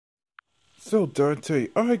So Dante,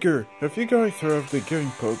 Aiger, have you guys heard of the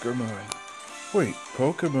game Pokémon? Wait,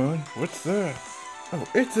 Pokémon? What's that? Oh,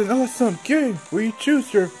 it's an awesome game where you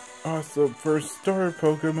choose your awesome first star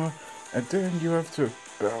Pokémon and then you have to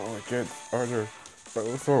battle against other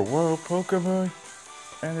Bulbasaur wild Pokémon.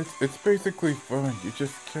 And it's basically fun. You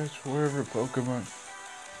just catch whatever Pokémon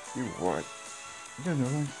you want, you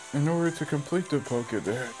know, in order to complete the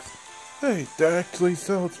Pokédex. Hey, that actually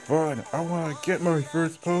sounds fun. I want to get my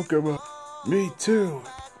first Pokémon. Me too.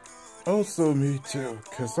 Also me too,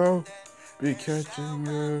 cause I'll be catching,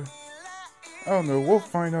 I don't know, we'll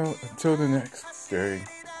find out until the next day.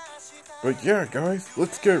 But yeah, guys,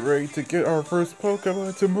 let's get ready to get our first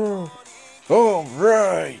Pokemon tomorrow.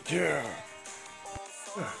 Alright, yeah.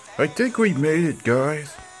 I think we made it,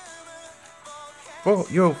 guys. Valt,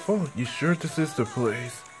 you sure this is the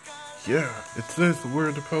place? Yeah, it says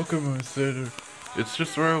we're the Pokemon Center. It's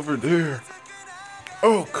just right over there.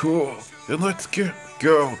 Oh, cool. Then let's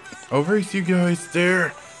go. I'll race you guys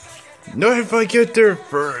there. Not if I get there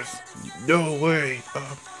first. No way.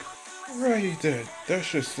 Alrighty then. That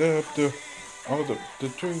should set up all the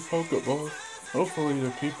two Pokeballs. Hopefully the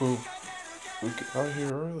people who got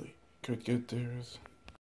here early could get theirs.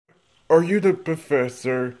 Are you the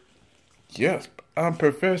professor? Yes, I'm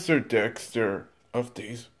Professor Dexter of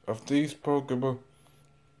these Pokemon.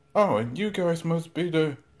 Oh, and you guys must be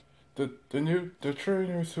the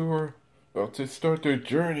trainers who are about to start their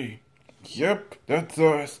journey. Yep, that's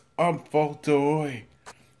us. I'm Valt Aoi.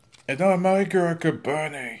 And I'm Aiger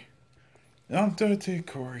Akabane. And I'm Dante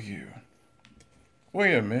Koryu.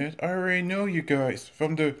 Wait a minute, I already know you guys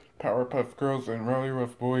from the Powerpuff Girls and Rally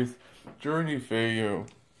Rough Boys Journey video.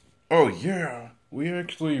 Oh yeah, we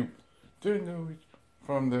actually didn't know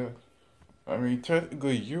from that. I mean,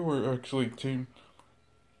 technically you were actually teamed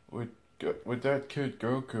with that kid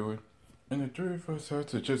Goku, and the three of us had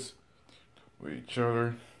to just with each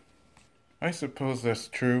other. I suppose that's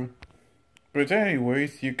true. But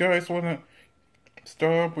anyways, you guys wanna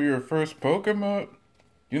start off with your first Pokemon?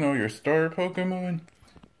 You know, your star Pokemon?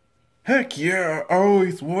 Heck yeah, I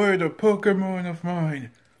always wanted a Pokemon of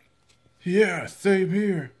mine. Yeah, same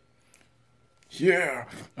here. Yeah,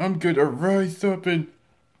 I'm gonna rise up and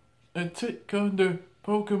take on the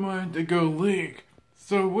Pokemon to go League.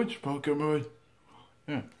 So which Pokemon?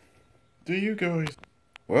 Yeah. Do you guys?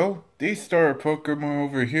 Well, these star Pokemon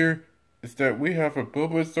over here is that we have a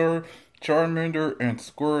Bulbasaur, Charmander, and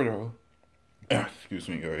Squirtle. Excuse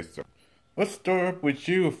me, guys. Let's start up with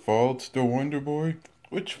you, Valt, the Wonder Boy.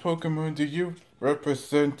 Which Pokemon do you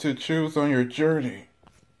represent to choose on your journey?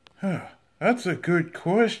 That's a good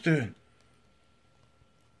question.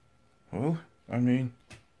 Well, I mean,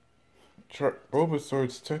 Bulbasaur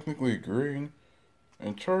is technically green,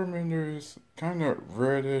 and Charmander is kind of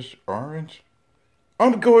reddish orange.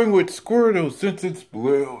 I'm going with Squirtle since it's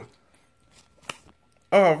blue.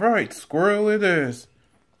 Alright, Squirtle it is.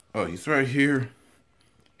 Oh, he's right here.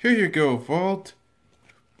 Here you go, Valt.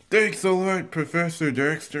 Thanks a lot, Professor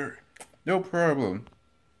Dexter. No problem.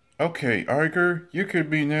 Okay, Aiger, you could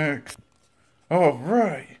be next.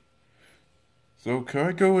 Alright. So can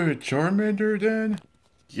I go with Charmander then?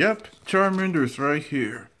 Yep, Charmander's right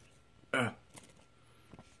here.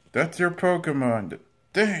 That's your Pokemon.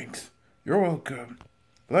 Thanks. You're welcome.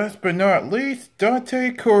 Last but not least,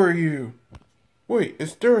 Dante Koryu. Wait,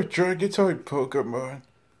 is there a Dragon-type Pokemon?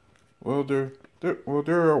 Well, there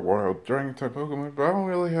are wild Dragon-type Pokemon, but I don't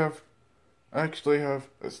really actually have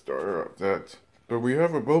a starter of that. But we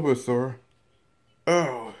have a Bulbasaur.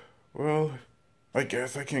 Oh, well, I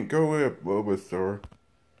guess I can go with a Bulbasaur.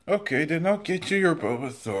 Okay, then I'll get you your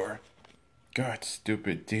Bulbasaur. God,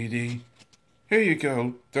 stupid DD. Here you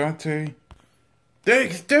go, Dante.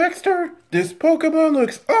 Thanks, Dexter! This Pokemon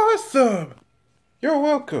looks awesome! You're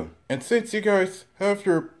welcome. And since you guys have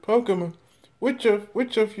your Pokemon, which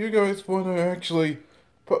of you guys want to actually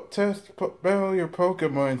battle your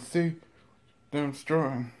Pokemon and see them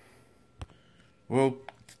strong? Well,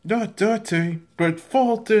 not Dante, but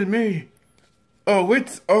Valt and me. Oh,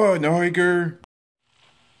 it's on, Aiger.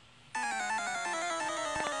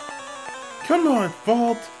 Come on,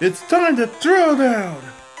 Valt. It's time to throw down.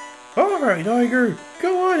 Alright, Aiger.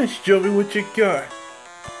 Go on and show me what you got.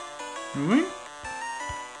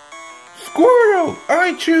 Squirtle,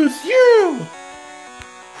 I choose you!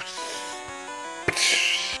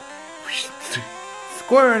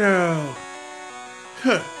 Squirtle!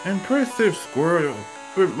 Huh, impressive, Squirtle.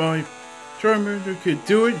 But my Charmander could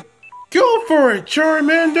do it. Go for it,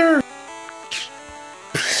 Charmander!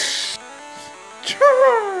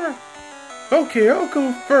 Char! Okay, I'll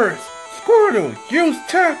go first. Squirtle, use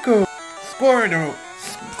tackle! Squirtle!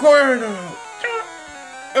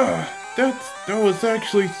 That was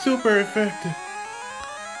actually super effective.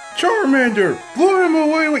 Charmander, blow him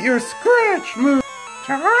away with your scratch move.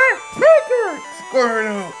 Charmander,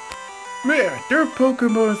 Squirtle. Man, their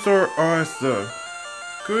Pokemons are awesome.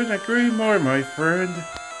 Couldn't agree more, my friend.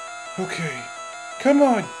 Okay, come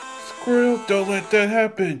on, Squirtle, don't let that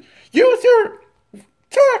happen. Use your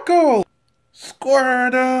tackle!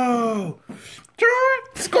 Squirtle!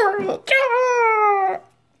 Squirtle!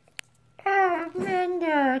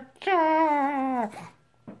 Charmander!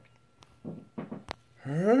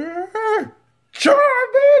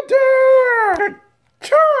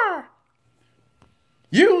 Charmander!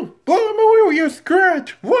 You blow him away with your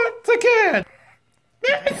scratch once again!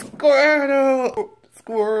 Squirtle!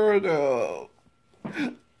 Squirtle!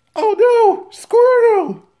 Oh no!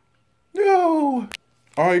 Squirtle! No!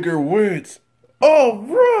 Aiger wins!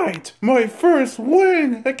 Alright! My first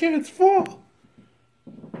win against Valt!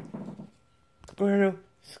 Squirtle!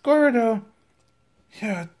 Squirtle!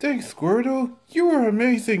 Yeah, thanks, Squirtle. You were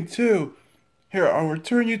amazing too. Here, I'll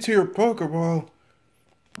return you to your Pokeball.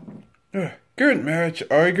 Good match,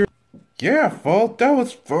 Aiger. Yeah, Valt, that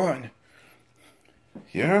was fun.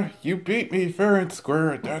 Yeah, you beat me fair and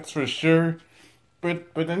square, that's for sure.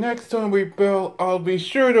 But the next time we battle, I'll be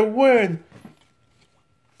sure to win.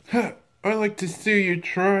 I'd like to see you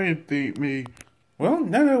try and beat me. Well,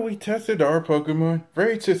 now that we tested our Pokemon,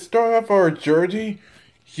 ready to start off our journey?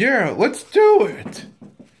 Yeah, let's do it!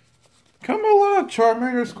 Come along,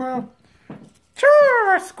 Charmander, Squirtle.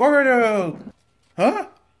 Squirtle! Huh?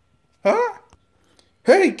 Huh?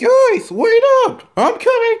 Hey guys, wait up! I'm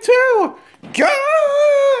coming too!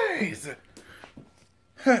 Guys!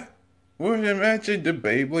 Would imagine the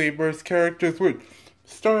Beyblade Burst characters would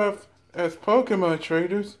start off as Pokemon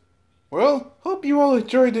traders. Well, hope you all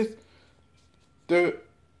enjoyed this. The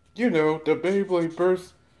Beyblade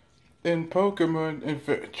Burst in Pokemon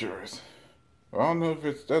Adventures. I don't know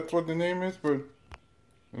if that's what the name is, but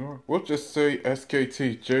we'll just say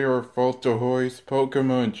SKTJR Valt Aoi's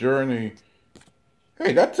Pokémon Journey.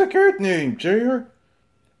 Hey, that's a good name, JR.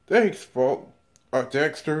 Thanks,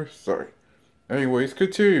 Dexter. Sorry. Anyways,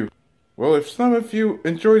 continue. Well, if some of you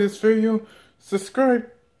enjoyed this video, subscribe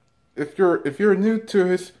if you're new to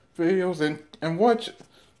his videos and watch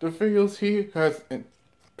the videos he has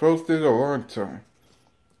posted a long time.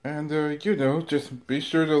 And just be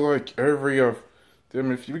sure to like every of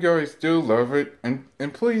them if you guys do love it, and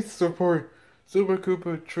please support Super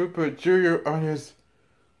Koopa Troopa Jr. on his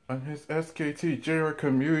SKTJR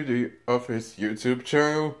community of his YouTube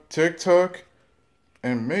channel, TikTok,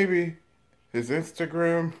 and maybe his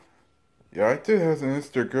Instagram. Yeah, I did have an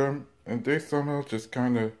Instagram, and they somehow just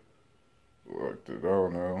kind of looked it. I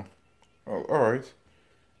don't know. Oh, alright.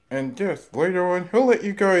 And yes, later on, he'll let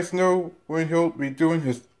you guys know when he'll be doing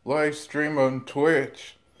his live stream on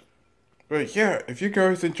Twitch. But yeah, if you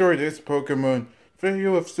guys enjoyed this Pokemon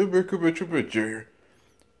video of Super Koopa Troopa Jr.,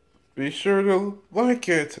 be sure to like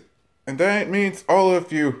it. And that means all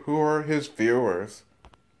of you who are his viewers.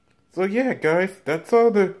 So yeah, guys, that's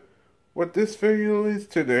all what this video is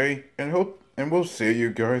today, and we'll see you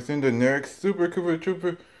guys in the next Super Koopa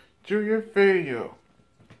Troopa Jr. video.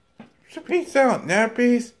 So peace out,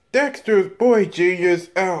 Nappies. Dexter's Boy Genius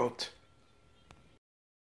out.